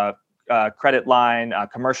 credit line,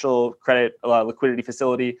 commercial credit liquidity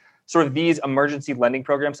facility, sort of these emergency lending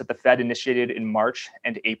programs that the Fed initiated in March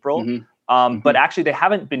and April. But actually, they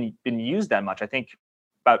haven't been used that much. I think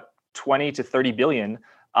about 20 to 30 billion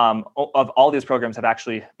of all these programs have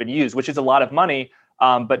actually been used, which is a lot of money.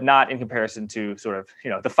 But not in comparison to sort of,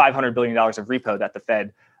 the $500 billion of repo that the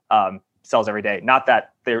Fed sells every day. Not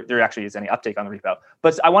that there actually is any uptake on the repo.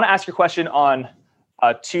 But I want to ask your question on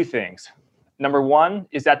two things. Number one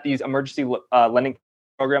is that these emergency lending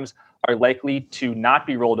programs are likely to not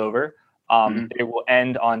be rolled over. They will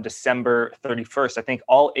end on December 31st. I think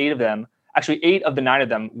all 8 of them, actually 8 of the 9 of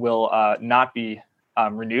them will not be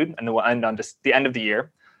renewed, and they will end on just the end of the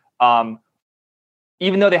year.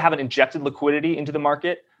 Even though they haven't injected liquidity into the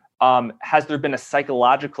market, has there been a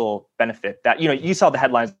psychological benefit that, you saw the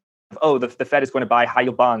headlines oh, the Fed is going to buy high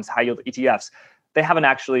yield bonds, high yield ETFs. They haven't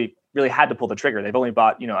actually really had to pull the trigger. They've only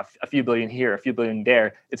bought, a few billion here, a few billion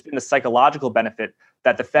there. It's been the psychological benefit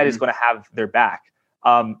that the Fed is going to have their back.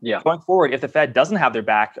 Going forward, if the Fed doesn't have their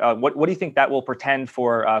back, what do you think that will portend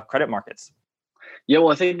for credit markets? Yeah,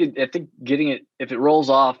 well, I think getting it, if it rolls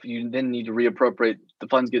off, you then need to reappropriate. The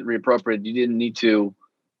funds get reappropriated. You didn't need to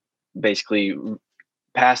basically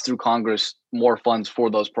pass through Congress more funds for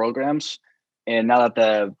those programs. And now that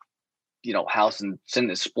the House and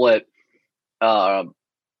Senate is split,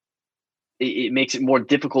 it makes it more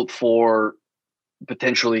difficult for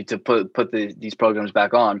potentially to put these programs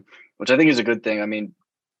back on, which I think is a good thing. I mean,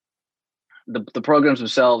 the programs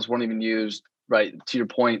themselves weren't even used, right? To your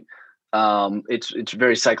point, it's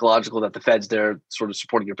very psychological that the Fed's there sort of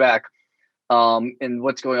supporting your back. And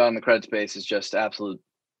what's going on in the credit space is just absolute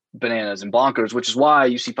bananas and bonkers, which is why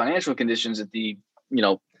you see financial conditions at the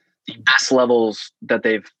best levels that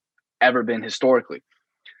they've ever been historically.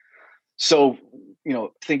 So,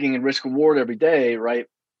 thinking in risk reward every day, right?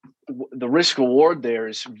 The risk reward there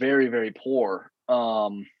is very, very poor.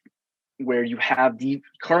 Where you have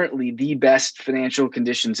currently the best financial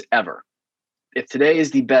conditions ever. If today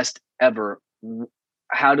is the best ever,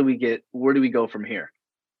 where do we go from here?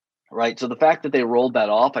 Right. So the fact that they rolled that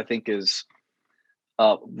off, I think is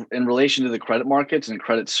in relation to the credit markets and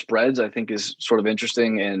credit spreads, I think is sort of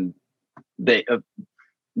interesting. And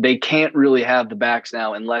they can't really have the backs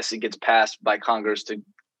now unless it gets passed by Congress to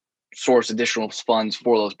source additional funds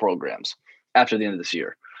for those programs after the end of this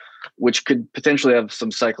year, which could potentially have some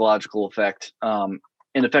psychological effect on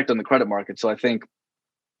the credit market. So I think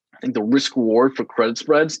the risk reward for credit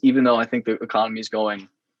spreads, even though I think the economy is going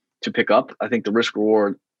to pick up, I think the risk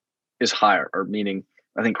reward is higher, or meaning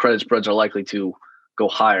I think credit spreads are likely to go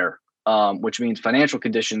higher, which means financial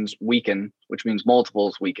conditions weaken, which means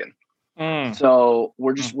multiples weaken. So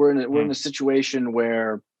we're in a situation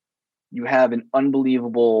where you have an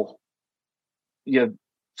unbelievable,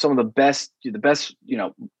 some of the best,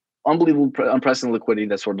 unbelievable, unprecedented liquidity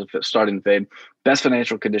that's sort of starting to fade, best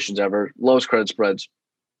financial conditions ever, lowest credit spreads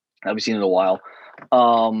that we've seen in a while.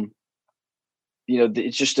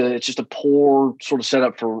 It's just a poor sort of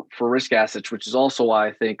setup for risk assets, which is also why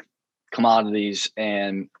I think commodities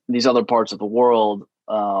and these other parts of the world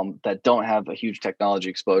that don't have a huge technology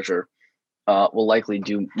exposure will likely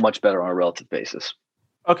do much better on a relative basis.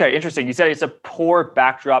 Okay, interesting. You said it's a poor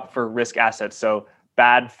backdrop for risk assets, so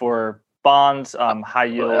bad for bonds, high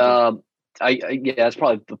yield. That's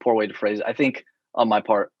probably the poor way to phrase it. I think on my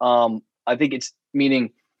part, I think it's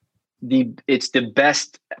meaning it's the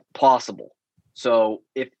best possible. So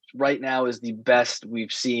if right now is the best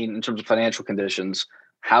we've seen in terms of financial conditions,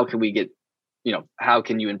 how can we get, how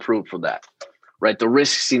can you improve for that? Right. The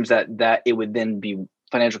risk seems that it would then be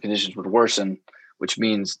financial conditions would worsen, which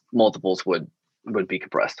means multiples would be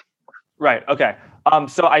compressed. Right. Okay.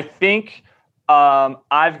 So I think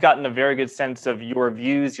I've gotten a very good sense of your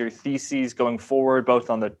views, your theses going forward, both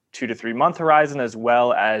on the 2 to 3 month horizon, as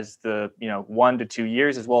well as the 1 to 2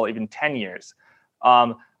 years, as well even 10 years.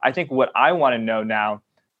 I think what I want to know now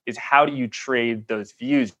is, how do you trade those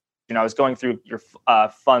views? I was going through your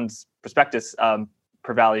fund's prospectus,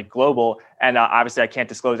 Pervalley Global, and obviously I can't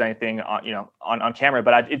disclose anything on camera,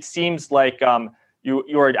 but it seems like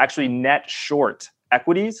you are actually net short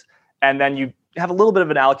equities, and then you have a little bit of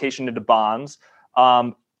an allocation into bonds,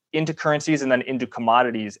 into currencies, and then into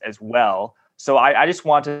commodities as well. So I just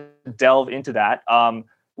want to delve into that.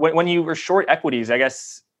 When you were short equities, I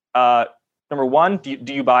guess, number one,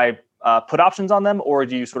 do you buy put options on them, or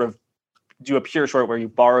do you sort of do a pure short where you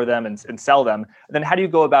borrow them and sell them? And then how do you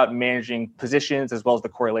go about managing positions as well as the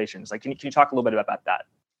correlations? Like, can you talk a little bit about that?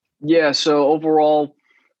 Yeah. So overall,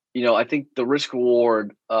 I think the risk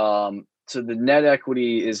reward, so the net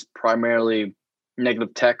equity is primarily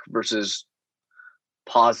negative tech versus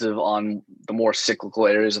positive on the more cyclical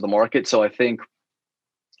areas of the market. So I think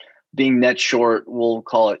being net short, we'll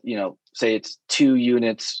call it, say it's 2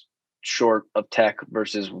 units short of tech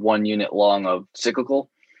versus 1 unit long of cyclical.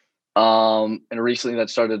 And recently that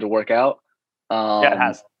started to work out. Yeah, it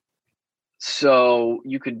has. So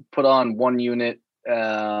you could put on 1 unit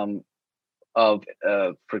of,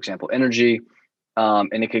 for example, energy,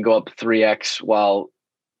 and it could go up 3x while,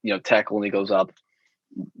 tech only goes up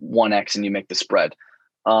 1x, and you make the spread.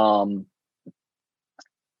 I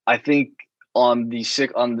think on the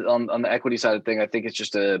equity side of thing, I think it's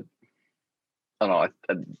just for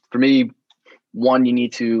me, one, you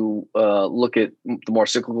need to look at the more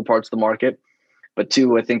cyclical parts of the market, but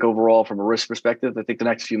two, I think overall from a risk perspective, I think the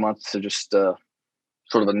next few months are just sort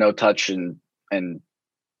of a no touch and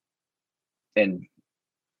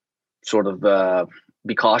sort of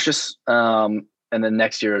be cautious. And then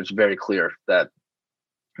next year, it's very clear that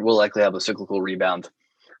we'll likely have a cyclical rebound.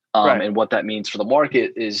 Right. And what that means for the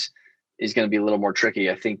market is going to be a little more tricky.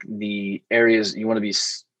 I think the areas you want to be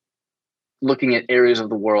looking at areas of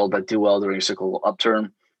the world that do well during a cyclical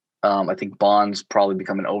upturn. I think bonds probably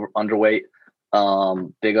become an underweight,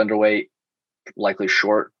 big underweight, likely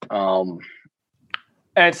short. And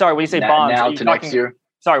sorry, when you say bonds, now to next year.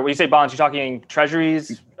 Sorry, when you say bonds, you're talking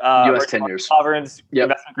treasuries, U.S. 10 years, sovereigns, yep.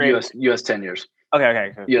 investment grade. U.S. 10 years.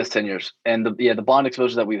 Okay. U.S. 10 years, and the bond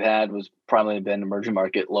exposure that we've had was primarily been emerging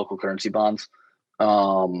market, local currency bonds,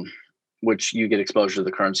 which you get exposure to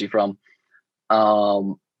the currency from.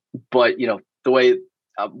 But the way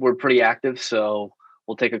we're pretty active, so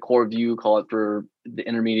we'll take a core view, call it for the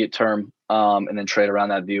intermediate term, and then trade around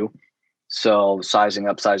that view. So sizing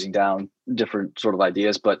up, sizing down, different sort of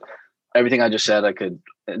ideas. But everything I just said, I could,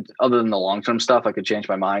 other than the long-term stuff, I could change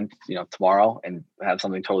my mind, tomorrow and have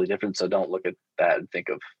something totally different. So don't look at that and think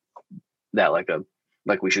of that like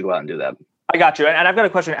we should go out and do that. I got you. And I've got a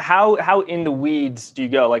question. How in the weeds do you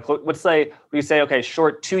go? Like, let's say we say, okay,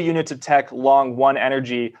 short 2 units of tech, long 1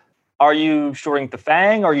 energy. Are you shorting the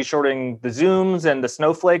FANG? Are you shorting the Zooms and the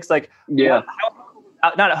Snowflakes? Like, yeah.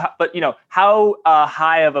 How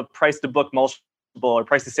high of a price to book multiple or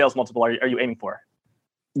price to sales multiple are you aiming for?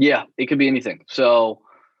 Yeah, it could be anything. So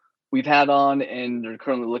we've had on, and they're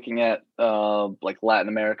currently looking at like Latin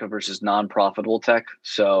America versus non-profitable tech.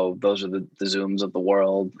 So those are the Zooms of the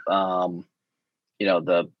world. The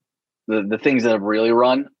things that have really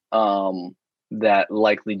run that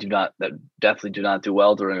definitely do not do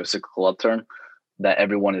well during a cyclical upturn that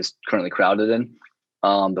everyone is currently crowded in.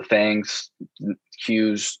 The FANGs,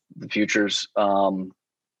 Qs, the futures,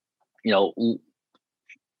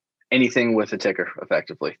 anything with a ticker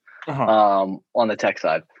effectively. On the tech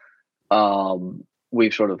side,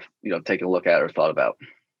 we've sort of, taken a look at or thought about.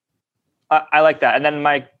 I like that. And then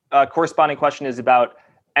my corresponding question is about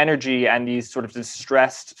energy and these sort of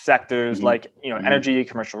distressed sectors, like, energy,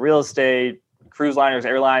 commercial real estate, cruise liners,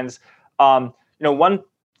 airlines. One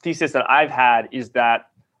thesis that I've had is that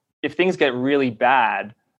if things get really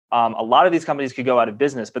bad, a lot of these companies could go out of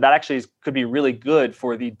business, but that actually could be really good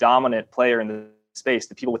for the dominant player in the space,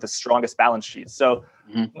 the people with the strongest balance sheets. So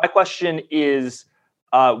my question is,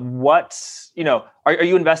 are you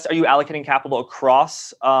allocating capital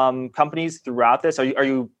across companies throughout this? Are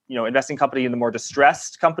you investing company in the more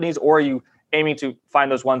distressed companies, or are you aiming to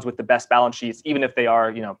find those ones with the best balance sheets, even if they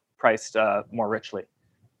are, priced more richly?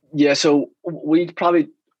 Yeah. So we probably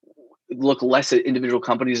look less at individual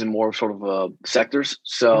companies and more sort of sectors.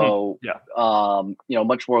 So,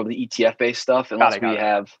 much more of the ETF based stuff, unless we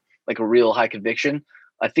have like a real high conviction.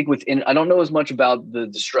 I think I don't know as much about the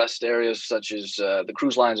distressed areas such as the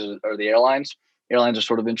cruise lines or the airlines. Airlines are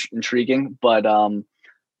sort of intriguing, but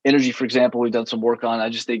energy, for example, we've done some work on. I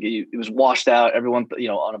just think it was washed out. Everyone,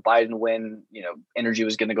 on a Biden win, energy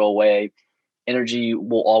was going to go away. Energy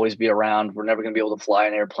will always be around. We're never going to be able to fly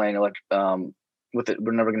an airplane with it.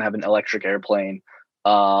 We're never going to have an electric airplane,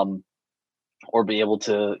 or be able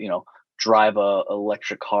to, drive a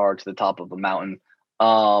electric car to the top of a mountain.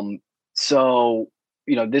 So,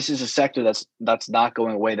 this is a sector that's not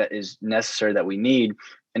going away, that is necessary, that we need.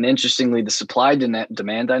 And interestingly, the supply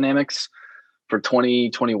demand dynamics for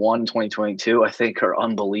 2021, 2022, I think are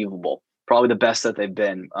unbelievable. Probably the best that they've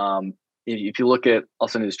been. If you look at, I'll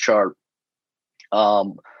send you this chart.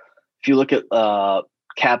 If you look at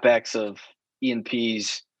CapEx of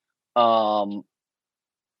E&Ps,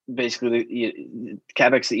 basically the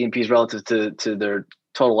CapEx to E&Ps relative to their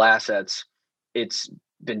total assets, it's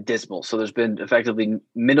been dismal. So there's been effectively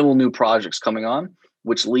minimal new projects coming on,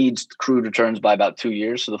 which leads crude returns by about 2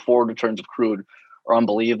 years. So the forward returns of crude are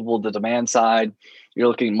unbelievable. The demand side, you're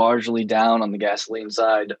looking marginally down on the gasoline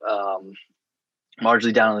side,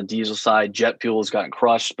 marginally down on the diesel side. Jet fuel has gotten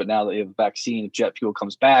crushed, but now that you have a vaccine, if jet fuel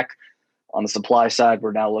comes back, on the supply side,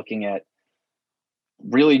 we're now looking at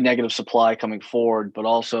really negative supply coming forward, but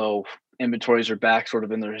also inventories are back sort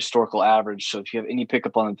of in their historical average. So if you have any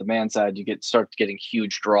pickup on the demand side, you start getting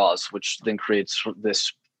huge draws, which then creates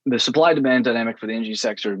the supply demand dynamic for the energy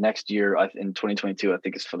sector next year in 2022, I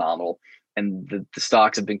think is phenomenal. And the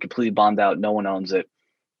stocks have been completely bombed out. No one owns it.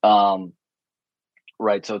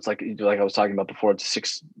 Right. So it's like I was talking about before, it's a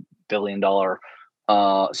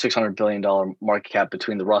 $600 billion market cap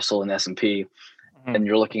between the Russell and S&P. And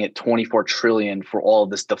you're looking at 24 trillion for all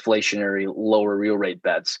of this deflationary lower real rate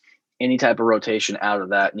bets. Any type of rotation out of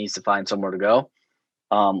that needs to find somewhere to go.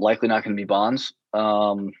 Likely not going to be bonds.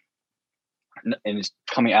 And it's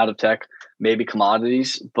coming out of tech, maybe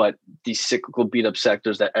commodities, but these cyclical beat up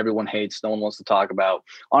sectors that everyone hates, no one wants to talk about.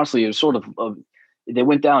 Honestly, it was sort of they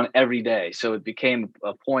went down every day. So it became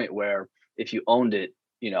a point where if you owned it,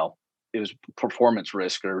 it was performance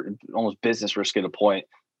risk or almost business risk at a point.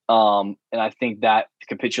 And I think that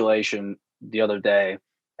capitulation the other day,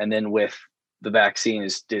 and then with the vaccine,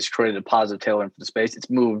 is created a positive tailwind for the space. It's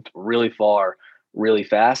moved really far, really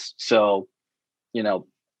fast. So,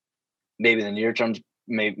 maybe the near term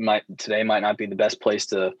today might not be the best place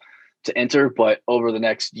to enter, but over the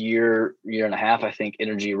next year and a half, I think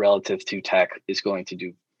energy relative to tech is going to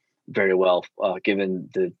do very well, given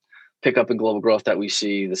the pickup in global growth that we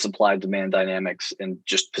see, the supply demand dynamics, and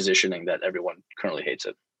just positioning that everyone currently hates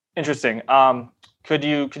it. Interesting. Could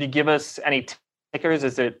you give us any tickers?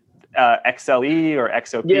 Is it XLE or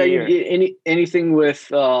XOP? Yeah, anything with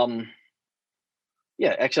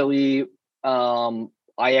XLE.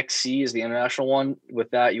 IXC is the international one.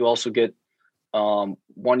 With that, you also get you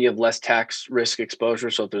have less tax risk exposure.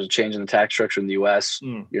 So if there's a change in the tax structure in the US,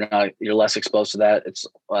 you're less exposed to that. It's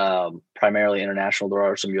primarily international. There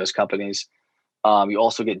are some US companies. You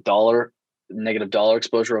also get negative dollar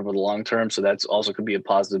exposure over the long term. So that's also could be a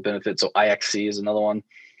positive benefit. So IXC is another one.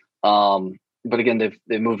 But again,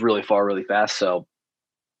 they've moved really far, really fast. So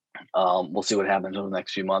we'll see what happens over the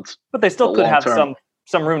next few months. But they still could have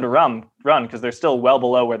some room to run because they're still well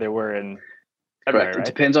below where they were in February. Correct. Right?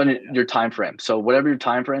 It depends on your time frame. So whatever your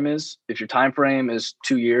time frame is, if your time frame is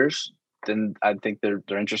 2 years, then I think they're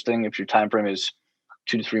interesting. If your time frame is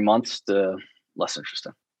 2 to 3 months, the less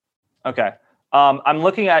interesting. Okay. I'm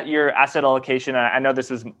looking at your asset allocation. I know this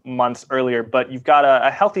is months earlier, but you've got a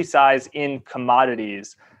healthy size in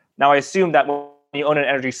commodities. Now, I assume that when you own an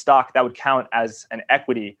energy stock, that would count as an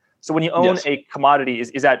equity. So when you own a commodity,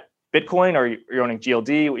 is that Bitcoin or you're owning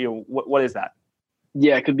GLD? What is that?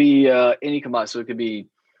 Yeah, it could be any commodity. So it could be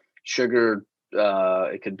sugar,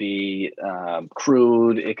 it could be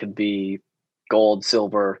crude, it could be gold,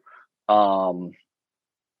 silver, that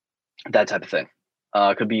type of thing.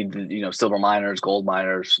 It could be silver miners, gold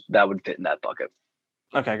miners. That would fit in that bucket.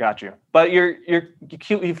 Okay, got you. But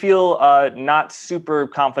you feel not super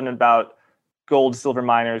confident about gold, silver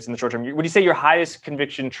miners in the short term. Would you say your highest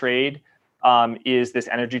conviction trade is this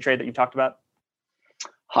energy trade that you talked about?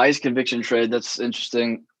 Highest conviction trade. That's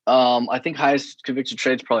interesting. I think highest conviction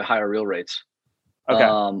trade is probably higher real rates.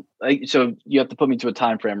 Okay. So you have to put me to a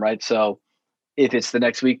time frame, right? So if it's the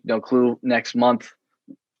next week, no clue. Next month,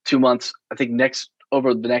 2 months. I think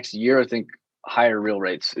over the next year, I think higher real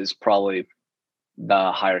rates is probably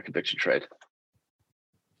the higher conviction trade.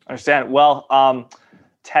 Understand. Well,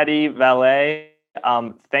 Teddy Valet,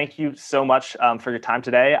 thank you so much for your time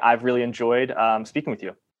today. I've really enjoyed speaking with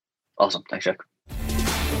you. Awesome. Thanks, Jack.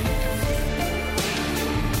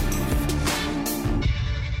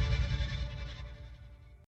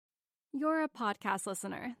 You're a podcast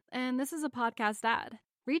listener, and this is a podcast ad.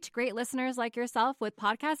 Reach great listeners like yourself with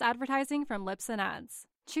podcast advertising from Libsyn Ads.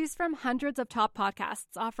 Choose from hundreds of top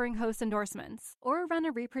podcasts offering host endorsements, or run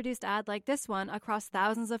a reproduced ad like this one across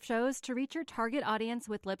thousands of shows to reach your target audience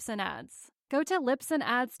with Libsyn Ads. Go to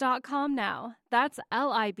libsynads.com now. That's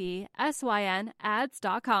LIBSYN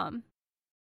ads.com.